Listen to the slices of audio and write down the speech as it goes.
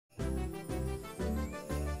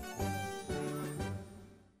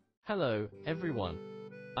Hello, everyone.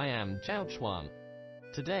 I am ZHAO Chuang.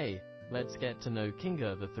 Today, let's get to know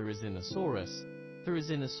Qingge the Therizinosaurus.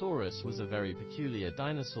 Therizinosaurus was a very peculiar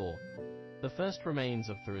dinosaur. The first remains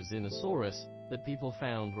of Therizinosaurus that people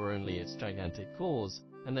found were only its gigantic claws,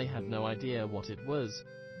 and they had no idea what it was.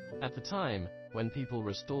 At the time, when people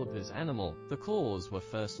restored this animal, the claws were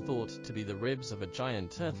first thought to be the ribs of a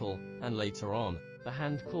giant turtle, and later on, the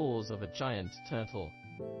hand claws of a giant turtle.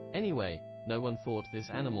 Anyway, no one thought this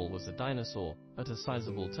animal was a dinosaur, but a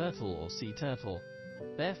sizable turtle or sea turtle.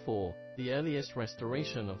 Therefore, the earliest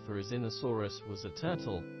restoration of Therizinosaurus was a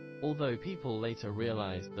turtle, although people later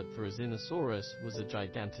realized that Therizinosaurus was a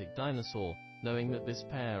gigantic dinosaur. Knowing that this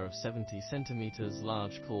pair of 70 centimeters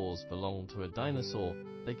large claws belonged to a dinosaur,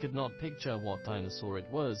 they could not picture what dinosaur it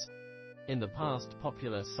was. In the past,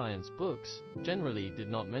 popular science books generally did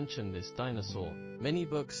not mention this dinosaur. Many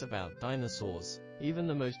books about dinosaurs, even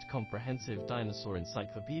the most comprehensive dinosaur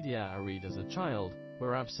encyclopedia I read as a child,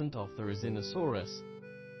 were absent of Therizinosaurus.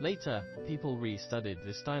 Later, people re-studied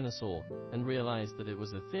this dinosaur and realized that it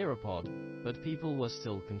was a theropod, but people were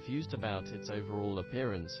still confused about its overall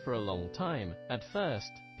appearance for a long time. At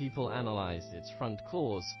first, people analyzed its front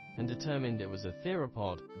claws and determined it was a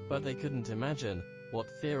theropod, but they couldn't imagine what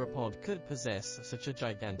theropod could possess such a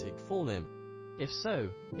gigantic forelimb. If so,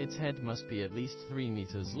 its head must be at least 3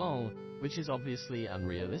 meters long, which is obviously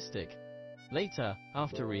unrealistic. Later,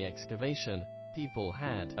 after re-excavation, people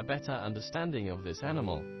had a better understanding of this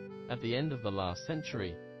animal. At the end of the last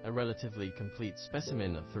century, a relatively complete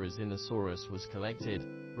specimen of Therizinosaurus was collected,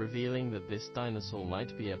 revealing that this dinosaur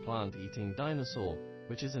might be a plant-eating dinosaur,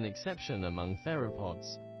 which is an exception among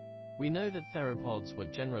theropods. We know that theropods were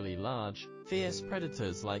generally large, fierce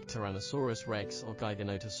predators like Tyrannosaurus rex or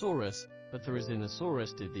Giganotosaurus, but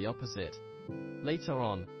Therizinosaurus did the opposite. Later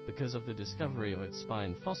on, because of the discovery of its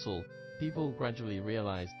spine fossil, people gradually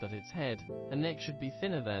realized that its head and neck should be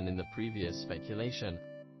thinner than in the previous speculation.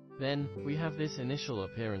 Then, we have this initial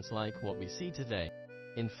appearance like what we see today.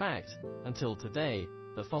 In fact, until today,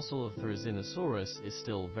 the fossil of Therizinosaurus is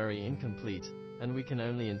still very incomplete, and we can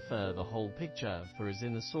only infer the whole picture of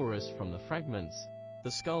Therizinosaurus from the fragments.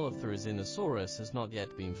 The skull of Therizinosaurus has not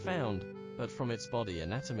yet been found, but from its body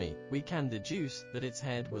anatomy, we can deduce that its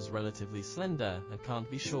head was relatively slender and can't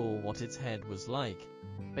be sure what its head was like.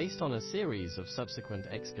 Based on a series of subsequent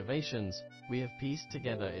excavations, we have pieced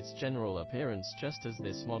together its general appearance just as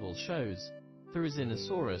this model shows.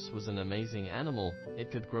 Therizinosaurus was an amazing animal. It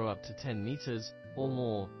could grow up to 10 meters or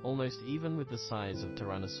more, almost even with the size of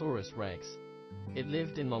Tyrannosaurus rex. It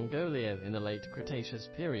lived in Mongolia in the late Cretaceous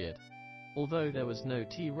period. Although there was no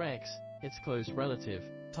T-Rex, its close relative,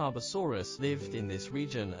 Tarbosaurus, lived in this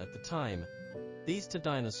region at the time. These two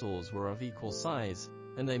dinosaurs were of equal size,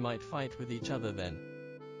 and they might fight with each other then.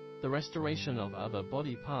 The restoration of other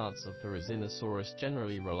body parts of Therizinosaurus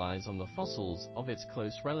generally relies on the fossils of its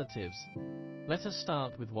close relatives. Let us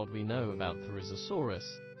start with what we know about Therizinosaurus.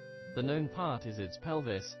 The known part is its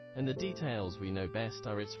pelvis, and the details we know best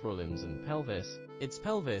are its forelimbs and pelvis. Its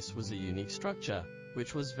pelvis was a unique structure,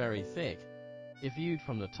 which was very thick. If viewed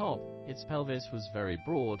from the top, its pelvis was very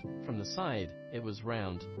broad. From the side, it was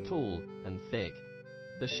round, tall, and thick.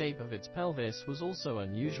 The shape of its pelvis was also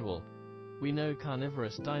unusual. We know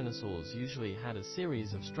carnivorous dinosaurs usually had a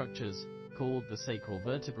series of structures, called the sacral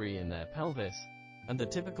vertebrae in their pelvis, and the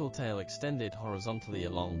typical tail extended horizontally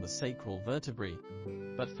along the sacral vertebrae.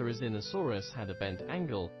 But Therizinosaurus had a bent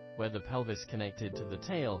angle, where the pelvis connected to the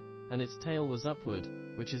tail, and its tail was upward,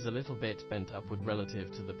 which is a little bit bent upward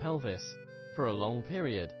relative to the pelvis. For a long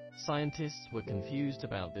period, scientists were confused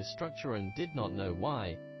about this structure and did not know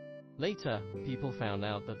why. Later, people found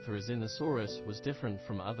out that Therizinosaurus was different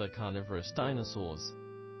from other carnivorous dinosaurs.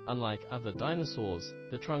 Unlike other dinosaurs,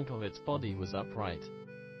 the trunk of its body was upright.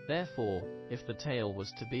 Therefore, if the tail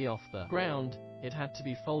was to be off the ground, it had to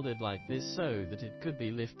be folded like this so that it could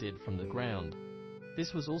be lifted from the ground.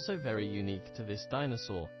 This was also very unique to this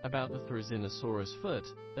dinosaur. About the Therizinosaurus foot,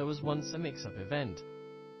 there was once a mix-up event.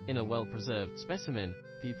 In a well-preserved specimen,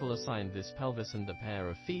 people assigned this pelvis and a pair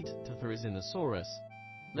of feet to Therizinosaurus.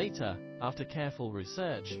 Later, after careful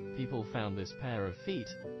research, people found this pair of feet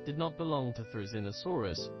did not belong to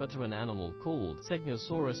Therizinosaurus but to an animal called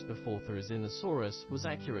Segnosaurus before Therizinosaurus was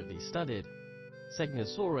accurately studied.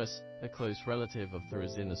 Segnosaurus, a close relative of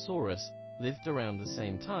Therizinosaurus, lived around the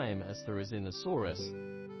same time as Therizinosaurus.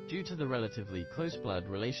 Due to the relatively close blood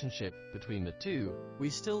relationship between the two, we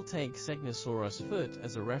still take Segnosaurus foot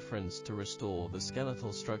as a reference to restore the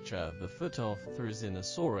skeletal structure of the foot of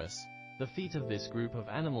Therizinosaurus. The feet of this group of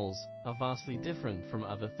animals are vastly different from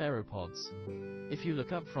other theropods. If you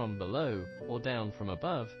look up from below, or down from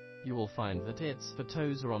above, you will find that its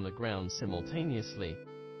toes are on the ground simultaneously.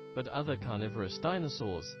 But other carnivorous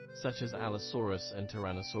dinosaurs, such as Allosaurus and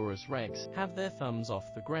Tyrannosaurus rex, have their thumbs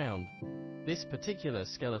off the ground. This particular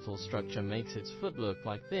skeletal structure makes its foot look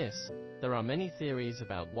like this. There are many theories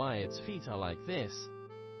about why its feet are like this.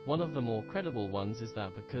 One of the more credible ones is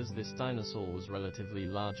that because this dinosaur was relatively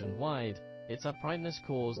large and wide, its uprightness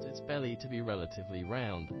caused its belly to be relatively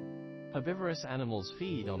round. Herbivorous animals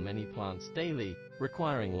feed on many plants daily,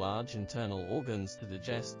 requiring large internal organs to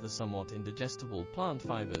digest the somewhat indigestible plant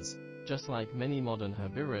fibers, just like many modern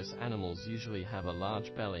herbivorous animals usually have a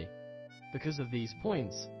large belly. Because of these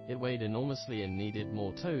points, it weighed enormously and needed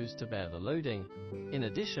more toes to bear the loading. In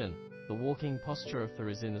addition, the walking posture of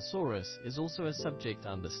Therizinosaurus is also a subject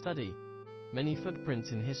under study. Many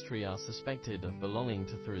footprints in history are suspected of belonging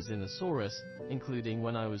to Therizinosaurus, including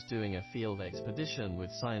when I was doing a field expedition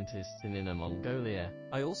with scientists in Inner Mongolia.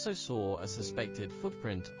 I also saw a suspected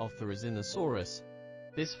footprint of Therizinosaurus.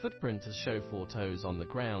 This footprint has shown 4 toes on the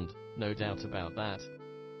ground, no doubt about that.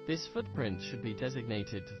 This footprint should be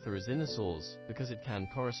designated to Therizinosaurs because it can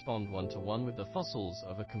correspond one-to-one with the fossils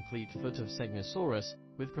of a complete foot of Segnosaurus,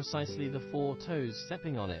 with precisely the 4 toes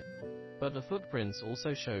stepping on it. But the footprints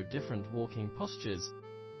also show different walking postures.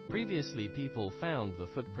 Previously, people found the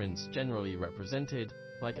footprints generally represented,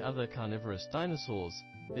 like other carnivorous dinosaurs.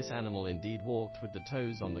 This animal indeed walked with the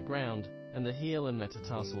toes on the ground, and the heel and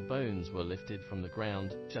metatarsal bones were lifted from the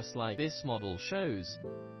ground, just like this model shows.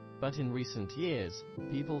 But in recent years,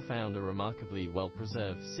 people found a remarkably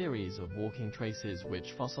well-preserved series of walking traces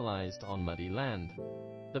which fossilized on muddy land.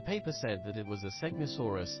 The paper said that it was a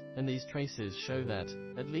Segnosaurus, and these traces show that,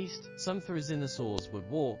 at least, some Therizinosaurs would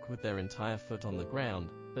walk with their entire foot on the ground,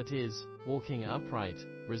 that is, walking upright,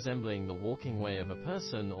 resembling the walking way of a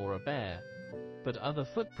person or a bear. But other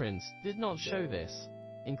footprints did not show this,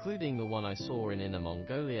 including the one I saw in Inner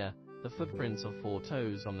Mongolia. The footprints of 4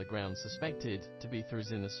 toes on the ground suspected to be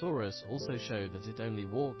Therizinosaurus also show that it only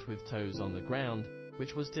walked with toes on the ground,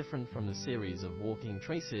 which was different from the series of walking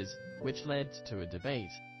traces, which led to a debate.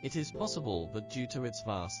 It is possible that due to its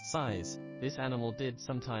vast size, this animal did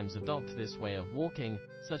sometimes adopt this way of walking,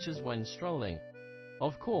 such as when strolling.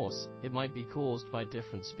 Of course, it might be caused by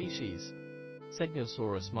different species.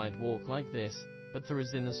 Segnosaurus might walk like this, but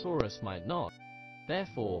Therizinosaurus might not.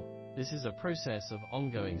 Therefore, this is a process of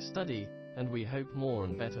ongoing study, and we hope more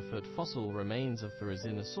and better foot fossil remains of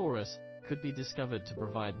Therizinosaurus could be discovered to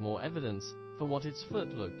provide more evidence for what its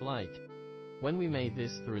foot looked like. When we made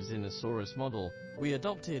this Therizinosaurus model, we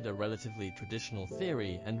adopted a relatively traditional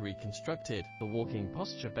theory and reconstructed the walking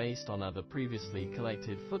posture based on other previously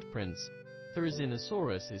collected footprints.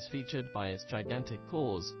 Therizinosaurus is featured by its gigantic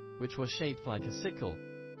claws, which were shaped like a sickle.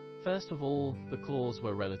 First of all, the claws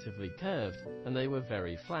were relatively curved, and they were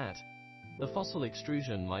very flat. The fossil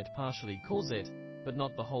extrusion might partially cause it, but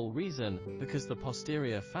not the whole reason, because the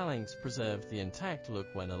posterior phalanx preserved the intact look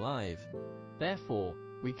when alive. Therefore,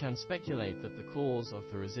 we can speculate that the claws of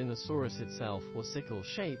Therizinosaurus itself were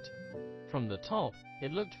sickle-shaped. From the top,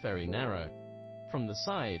 it looked very narrow. From the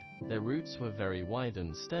side, their roots were very wide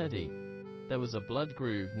and sturdy. There was a blood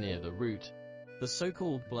groove near the root. The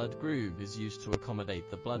so-called blood groove is used to accommodate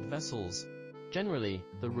the blood vessels. Generally,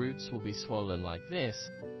 the roots will be swollen like this.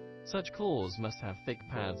 Such claws must have thick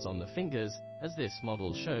pads on the fingers, as this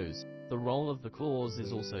model shows. The role of the claws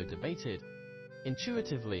is also debated.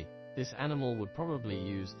 Intuitively, this animal would probably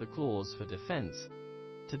use the claws for defense.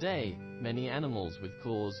 Today, many animals with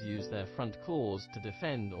claws use their front claws to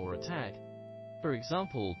defend or attack. For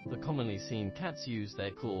example, the commonly seen cats use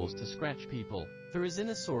their claws to scratch people.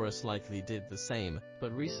 Therizinosaurus likely did the same,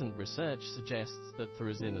 but recent research suggests that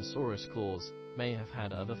Therizinosaurus claws may have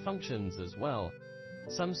had other functions as well.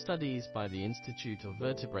 Some studies by the Institute of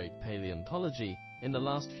Vertebrate Paleontology in the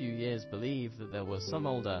last few years believe that there were some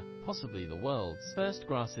older, possibly the world's first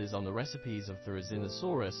grasses on the recipes of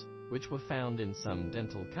Therizinosaurus, which were found in some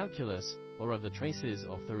dental calculus or other traces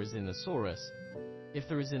of Therizinosaurus. If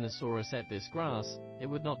Therizinosaurus ate this grass, it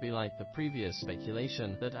would not be like the previous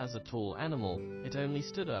speculation that as a tall animal, it only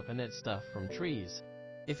stood up and ate stuff from trees.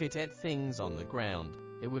 If it ate things on the ground,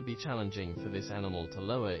 it would be challenging for this animal to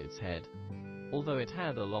lower its head. Although it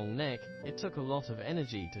had a long neck, it took a lot of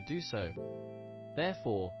energy to do so.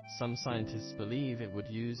 Therefore, some scientists believe it would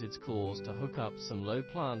use its claws to hook up some low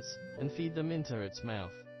plants and feed them into its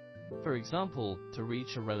mouth. For example, to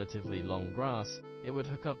reach a relatively long grass, it would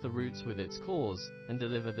hook up the roots with its claws and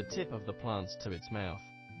deliver the tip of the plants to its mouth.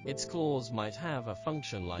 Its claws might have a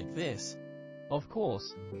function like this. Of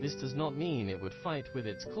course, this does not mean it would fight with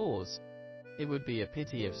its claws. It would be a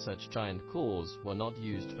pity if such giant claws were not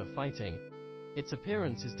used for fighting. Its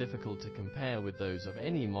appearance is difficult to compare with those of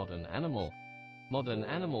any modern animal. Modern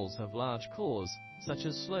animals have large claws, such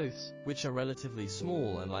as sloths, which are relatively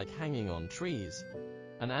small and like hanging on trees.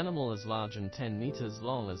 An animal as large and 10 meters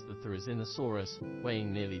long as the Therizinosaurus,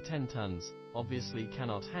 weighing nearly 10 tons, obviously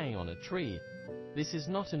cannot hang on a tree. This is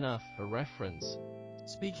not enough for reference.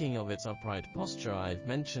 Speaking of its upright posture I've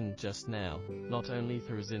mentioned just now, not only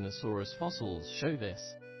Therizinosaurus fossils show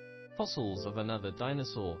this. Fossils of another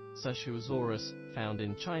dinosaur, Cercosaurus, found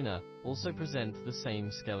in China, also present the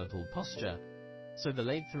same skeletal posture. So the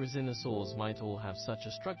late Therizinosaurs might all have such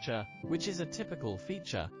a structure, which is a typical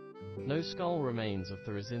feature. No skull remains of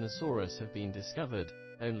Therizinosaurus have been discovered,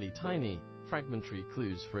 only tiny, fragmentary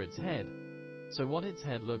clues for its head. So what its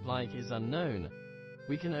head looked like is unknown.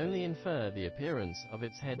 We can only infer the appearance of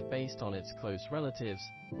its head based on its close relatives,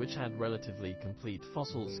 which had relatively complete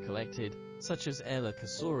fossils collected, such as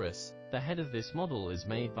Erlikosaurus. The head of this model is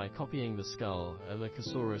made by copying the skull of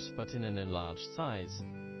Erlikosaurus but in an enlarged size.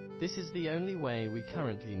 This is the only way we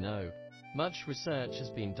currently know. Much research has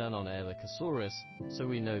been done on Erlikosaurus, so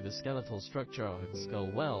we know the skeletal structure of its skull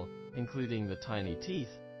well, including the tiny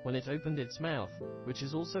teeth, when it opened its mouth, which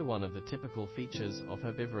is also one of the typical features of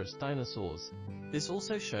herbivorous dinosaurs. This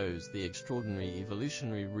also shows the extraordinary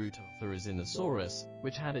evolutionary route of Therizinosaurus,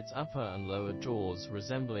 which had its upper and lower jaws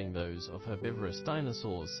resembling those of herbivorous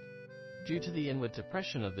dinosaurs. Due to the inward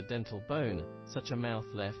depression of the dental bone, such a mouth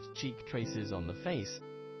left cheek traces on the face.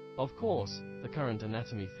 Of course, the current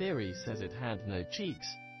anatomy theory says it had no cheeks,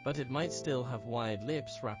 but it might still have wide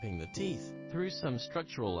lips wrapping the teeth. Through some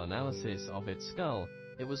structural analysis of its skull,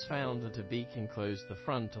 it was found that a beak enclosed the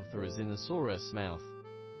front of the Therizinosaurus mouth.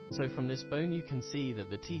 So from this bone you can see that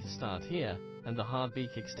the teeth start here, and the hard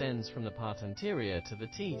beak extends from the part anterior to the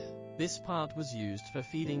teeth. This part was used for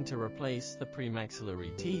feeding to replace the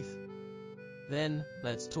premaxillary teeth. Then,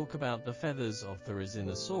 let's talk about the feathers of the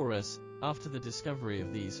Therizinosaurus. After the discovery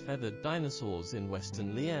of these feathered dinosaurs in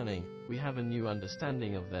western Liaoning, we have a new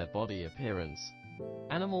understanding of their body appearance.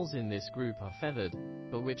 Animals in this group are feathered,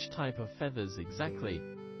 but which type of feathers exactly?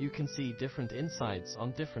 You can see different insights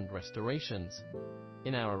on different restorations.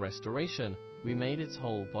 In our restoration, we made its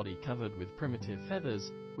whole body covered with primitive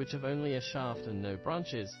feathers, which have only a shaft and no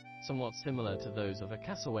branches, somewhat similar to those of a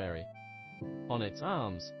cassowary. On its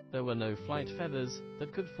arms, there were no flight feathers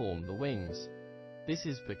that could form the wings. This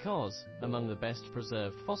is because, among the best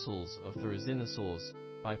preserved fossils of Therizinosaurs,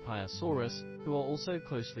 Bipiosaurus, who are also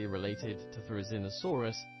closely related to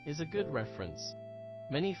Therizinosaurus, is a good reference.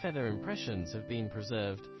 Many feather impressions have been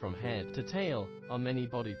preserved, from head to tail, on many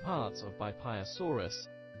body parts of Bipiosaurus.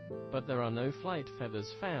 But there are no flight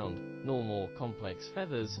feathers found, nor more complex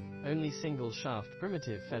feathers, only single-shaft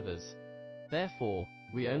primitive feathers. Therefore,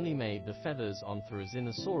 we only made the feathers on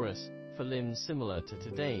Therizinosaurus for limbs similar to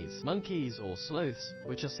today's monkeys or sloths,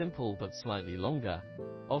 which are simple but slightly longer.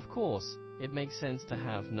 Of course, it makes sense to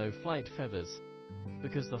have no flight feathers,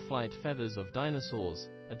 because the flight feathers of dinosaurs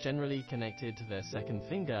are generally connected to their second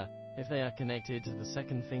finger. If they are connected to the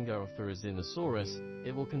second finger of Therizinosaurus,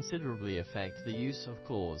 it will considerably affect the use of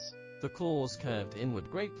claws. The claws curved inward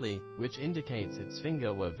greatly, which indicates its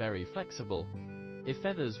finger were very flexible. If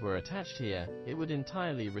feathers were attached here, it would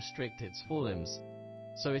entirely restrict its forelimbs.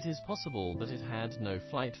 So it is possible that it had no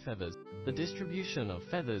flight feathers. The distribution of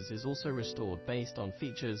feathers is also restored based on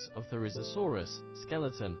features of Therizosaurus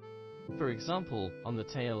skeleton. For example, on the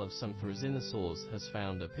tail of some Therizinosaurs has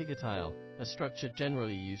found a pigotile, a structure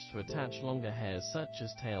generally used to attach longer hairs such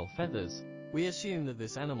as tail feathers. We assume that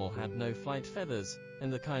this animal had no flight feathers,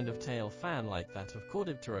 and the kind of tail fan like that of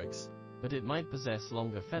Caudipteryx, but it might possess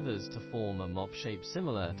longer feathers to form a mop shape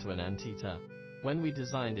similar to an anteater. When we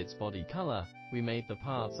designed its body color, we made the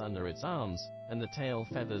parts under its arms and the tail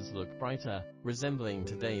feathers look brighter, resembling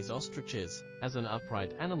today's ostriches. As an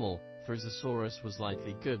upright animal, Therizinosaurus was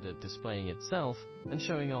likely good at displaying itself and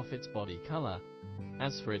showing off its body color.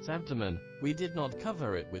 As for its abdomen, we did not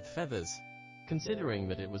cover it with feathers. Considering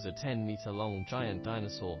that it was a 10-meter-long giant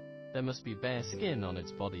dinosaur, there must be bare skin on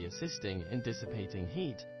its body assisting in dissipating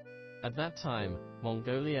heat. At that time,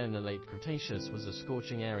 Mongolia in the late Cretaceous was a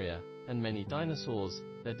scorching area, and many dinosaurs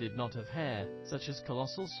that did not have hair, such as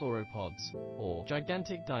colossal sauropods, or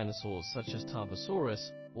gigantic dinosaurs such as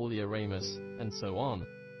Tarbosaurus, Oleoramus, and so on.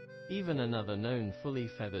 Even another known fully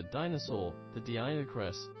feathered dinosaur, the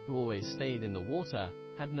Diinoceras, who always stayed in the water,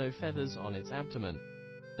 had no feathers on its abdomen.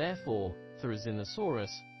 Therefore,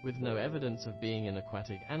 Therizinosaurus, with no evidence of being an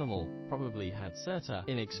aquatic animal, probably had certa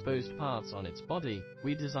in exposed parts on its body.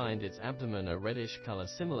 We designed its abdomen a reddish color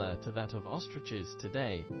similar to that of ostriches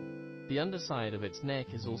today. The underside of its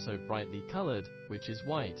neck is also brightly colored, which is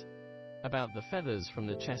white. About the feathers from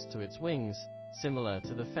the chest to its wings, Similar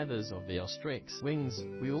to the feathers of the ostrix wings,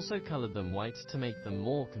 we also colored them white to make them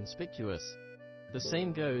more conspicuous. The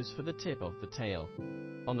same goes for the tip of the tail.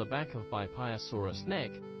 On the back of Bipiosaurus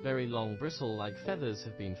neck, very long bristle-like feathers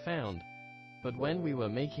have been found. But when we were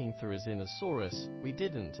making Therizinosaurus, we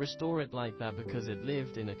didn't restore it like that because it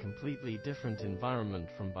lived in a completely different environment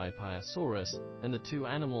from Bipiosaurus, and the two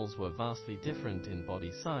animals were vastly different in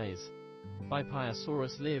body size.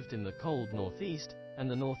 Bipiosaurus lived in the cold northeast, and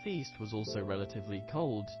the northeast was also relatively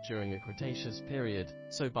cold during a Cretaceous period,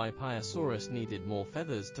 so Bipiosaurus needed more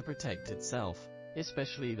feathers to protect itself,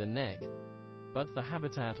 especially the neck. But the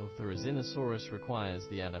habitat of Therizinosaurus requires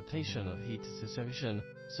the adaptation of heat dissociation,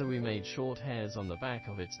 so we made short hairs on the back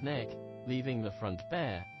of its neck, leaving the front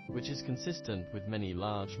bare, which is consistent with many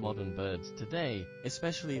large modern birds today,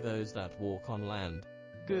 especially those that walk on land.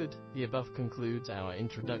 Good, the above concludes our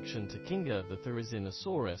introduction to Qingge the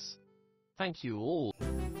Therizinosaurus. Thank you all.